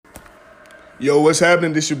Yo, what's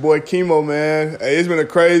happening? This your boy Chemo, man. Hey, it's been a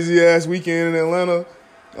crazy-ass weekend in Atlanta.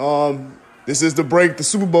 This is The Break, the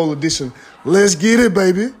Super Bowl edition. Let's get it,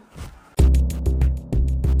 baby.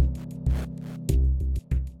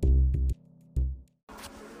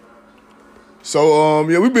 So,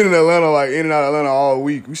 we've been in Atlanta, like, in and out of Atlanta all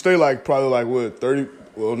week. We stay, probably, 30,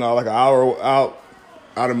 an hour out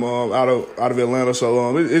of Atlanta.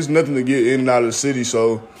 So, it's nothing to get in and out of the city.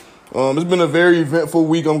 So, it's been a very eventful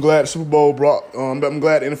week. I'm glad the NFL brought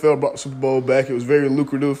the Super Bowl back. It was very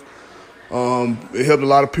lucrative. It helped a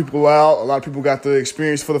lot of people out. A lot of people got the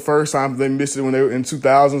experience for the first time. They missed it when they were in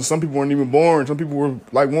 2000. Some people weren't even born. Some people were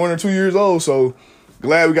like 1 or 2 years old. So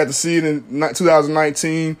glad we got to see it in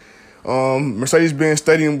 2019. Mercedes-Benz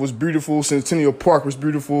Stadium was beautiful. Centennial Park was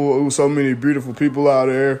beautiful. It was so many beautiful people out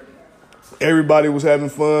there. Everybody was having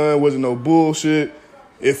fun. Wasn't no bullshit.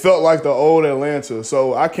 It felt like the old Atlanta.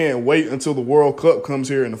 So I can't wait until the World Cup comes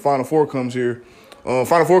here and the Final Four comes here.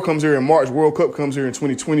 Final Four comes here in March. World Cup comes here in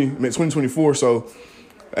 2024. So,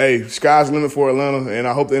 hey, sky's the limit for Atlanta, and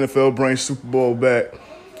I hope the NFL brings Super Bowl back.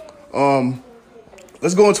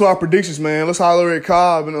 Let's go into our predictions, man. Let's holler at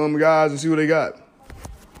Cobb and the guys and see what they got.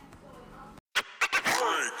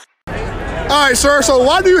 All right, sir. So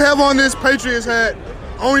why do you have on this Patriots hat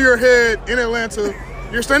on your head in Atlanta?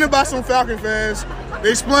 You're standing by some Falcon fans.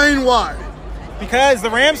 Explain why. Because the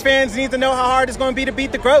Rams fans need to know how hard it's going to be to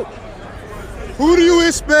beat the GOAT. Who do you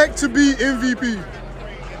expect to be MVP?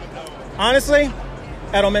 Honestly,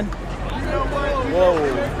 Edelman.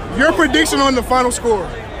 Whoa. Your prediction on the final score?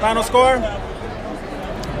 Final score?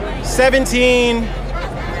 17-28.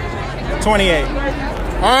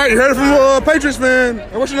 All right, you heard it from Patriots fan.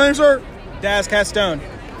 And what's your name, sir? Daz Castone.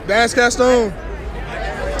 Daz Castone.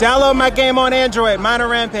 Download my game on Android, Minor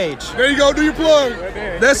Rampage. There you go, do your plug.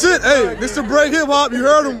 That's it. Hey, this is The Break Hip Hop. You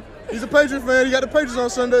heard him. He's a Patriots fan. He got the Patriots on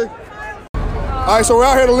Sunday. All right, so we're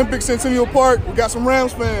out here at Olympic Centennial Park. We got some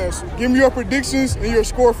Rams fans. Give me your predictions and your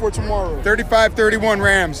score for tomorrow. 35-31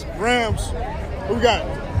 Rams. Rams. Who we got?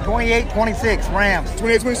 28-26 Rams.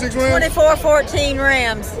 28-26 Rams? 24-14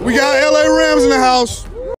 Rams. We got LA Rams in the house.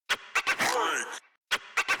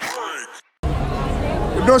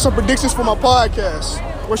 We're doing some predictions for my podcast.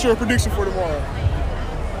 What's your prediction for tomorrow?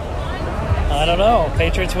 I don't know.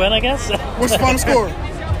 Patriots win, I guess. What's the final score?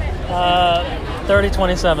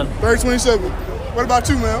 30-27. 30-27. What about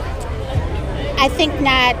you, ma'am? I think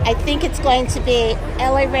not. I think it's going to be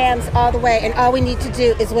LA Rams all the way, and all we need to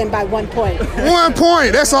do is win by 1 point. 1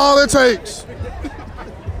 point. That's all it takes.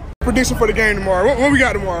 Prediction for the game tomorrow. What we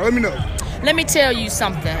got tomorrow? Let me know. Let me tell you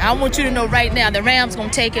something. I want you to know right now, the Rams going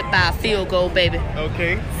to take it by a field goal, baby.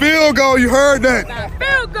 Okay. Field goal. You heard that.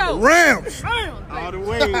 Field goal. Rams. All the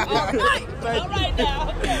way. All right. All right now.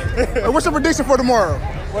 Okay. What's your prediction for tomorrow?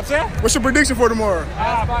 What's that? What's your prediction for tomorrow?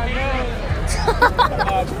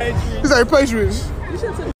 Patriots. He's like Patriots.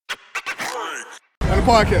 On the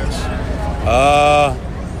podcast.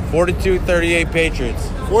 42-38 Patriots.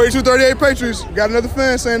 42-38 Patriots. Got another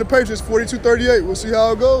fan saying the Patriots 42-38. We'll see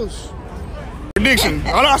how it goes. Prediction.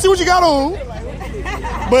 I see what you got on.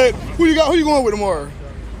 But who you going with tomorrow?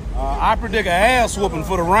 I predict an ass whooping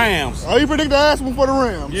for the Rams. Oh, you predict the ass whooping for the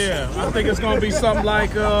Rams? Yeah, I think it's going to be something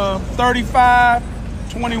like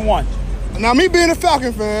 35-21. Now, me being a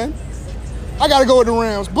Falcon fan, I got to go with the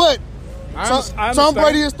Rams. But Tom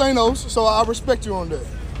Brady is Thanos, so I respect you on that.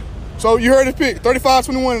 So you heard the pick,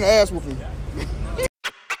 35-21 and the ass whooping.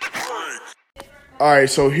 All right,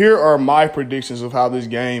 so here are my predictions of how this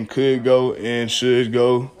game could go and should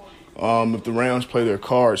go if the Rams play their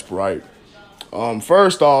cards right.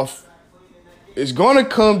 First off, it's going to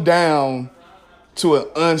come down to an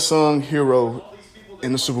unsung hero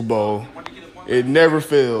in the Super Bowl. It never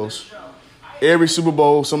fails. Every Super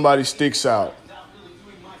Bowl, somebody sticks out.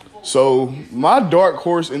 So my dark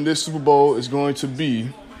horse in this Super Bowl is going to be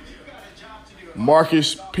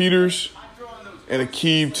Marcus Peters and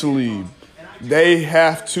Aqib Talib. They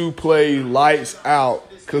have to play lights out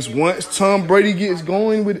because once Tom Brady gets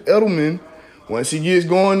going with Edelman, once he gets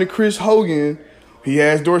going to Chris Hogan, he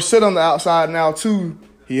has Dorsett on the outside now too.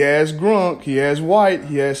 He has Gronk, he has White,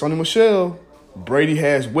 he has Sonny Michel. Brady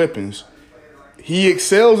has weapons. He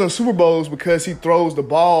excels in Super Bowls because he throws the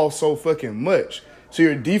ball so fucking much. So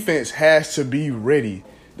your defense has to be ready.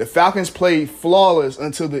 The Falcons played flawless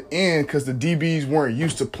until the end because the DBs weren't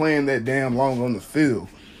used to playing that damn long on the field.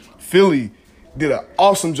 Philly did an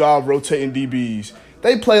awesome job rotating DBs.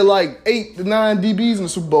 They played like 8 to 9 DBs in the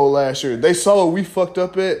Super Bowl last year. They saw what we fucked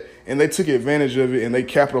up at, and they took advantage of it, and they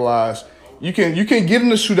capitalized. You can get in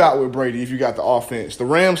the shootout with Brady if you got the offense. The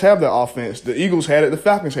Rams have the offense. The Eagles had it. The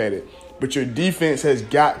Falcons had it. But your defense has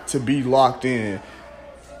got to be locked in.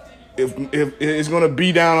 if it's going to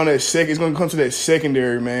be down on that second, it's going to come to that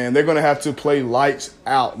secondary, man. They're going to have to play lights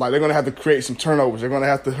out. Like, they're going to have to create some turnovers. They're going to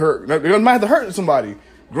have to hurt. They might have to hurt somebody.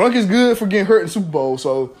 Gronk is good for getting hurt in the Super Bowl,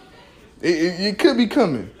 so it could be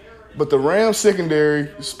coming. But the Rams secondary,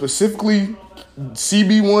 specifically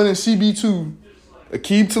CB1 and CB2,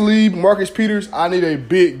 Aqib Talib, Marcus Peters, I need a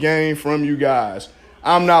big game from you guys.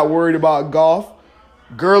 I'm not worried about Goff.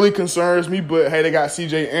 Gurley concerns me, but, hey, they got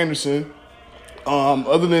CJ Anderson.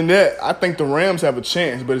 Other than that, I think the Rams have a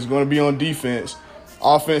chance, but it's going to be on defense.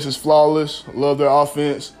 Offense is flawless. Love their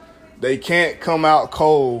offense. They can't come out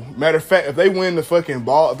cold. Matter of fact, if they win the fucking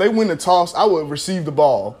ball, if they win the toss, I would receive the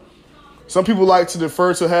ball. Some people like to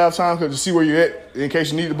defer to halftime because to see where you're at in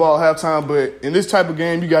case you need the ball at halftime. But in this type of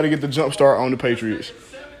game, you got to get the jump start on the Patriots.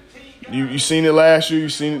 You seen it last year. You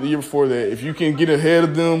seen it the year before that. If you can get ahead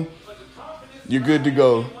of them, you're good to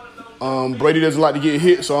go. Brady doesn't like to get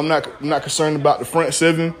hit, so I'm not concerned about the front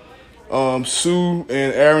seven. Sue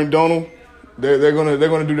and Aaron Donald, they're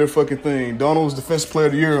gonna do their fucking thing. Donald's Defensive Player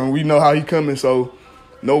of the Year, and we know how he coming, so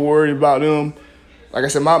no worry about them. Like I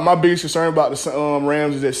said, my biggest concern about the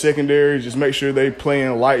Rams is that secondary. Just make sure they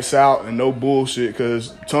playing lights out and no bullshit,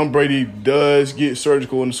 because Tom Brady does get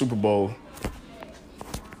surgical in the Super Bowl.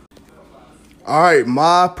 All right,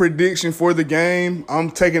 my prediction for the game, I'm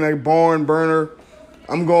taking a barn burner.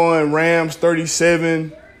 I'm going Rams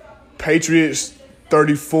 37, Patriots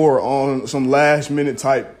 34 on some last-minute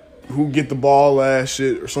type who get the ball last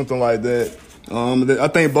shit or something like that. I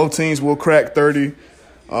think both teams will crack 30.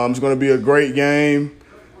 It's going to be a great game.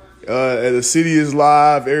 The city is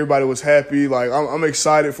live. Everybody was happy. Like, I'm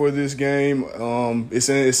excited for this game. It's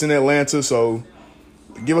in Atlanta, so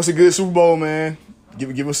give us a good Super Bowl, man.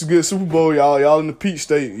 Give us a good Super Bowl, y'all. Y'all in the Peach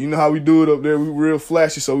State. You know how we do it up there. We real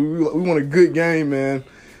flashy, so we want a good game, man.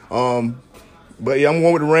 But, yeah, I'm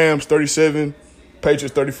going with the Rams 37,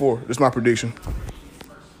 Patriots 34. That's my prediction.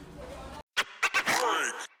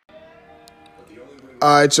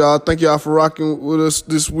 All right, y'all. Thank y'all for rocking with us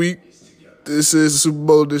this week. This is the Super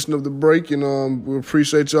Bowl edition of The Break, and we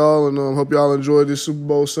appreciate y'all, and hope y'all enjoy this Super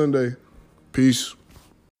Bowl Sunday. Peace.